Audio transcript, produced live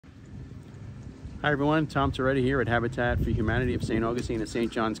Hi everyone, Tom Toretti here at Habitat for Humanity of St. Augustine and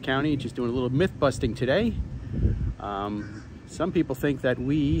St. Johns County. Just doing a little myth busting today. Some people think that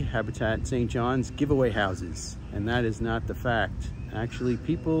we, Habitat St. John's, give away houses, and that is not the fact. Actually,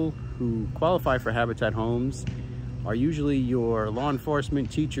 people who qualify for Habitat homes are usually your law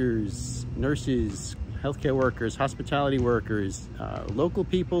enforcement, teachers, nurses, healthcare workers, hospitality workers, local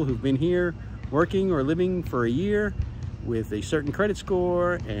people who've been here working or living for a year with a certain credit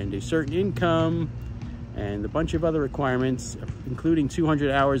score and a certain income and a bunch of other requirements, including 200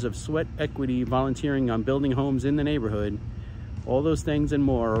 hours of sweat equity volunteering on building homes in the neighborhood. All those things and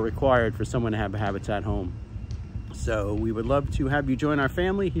more are required for someone to have a Habitat home. So we would love to have you join our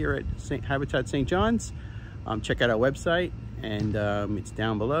family here at Habitat St. John's. Check out our website, and it's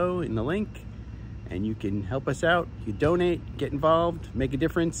down below in the link, and you can help us out. You donate, get involved, make a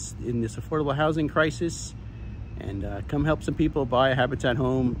difference in this affordable housing crisis, and come help some people buy a Habitat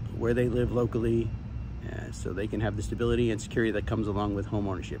home where they live locally, so they can have the stability and security that comes along with home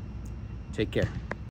ownership. Take care.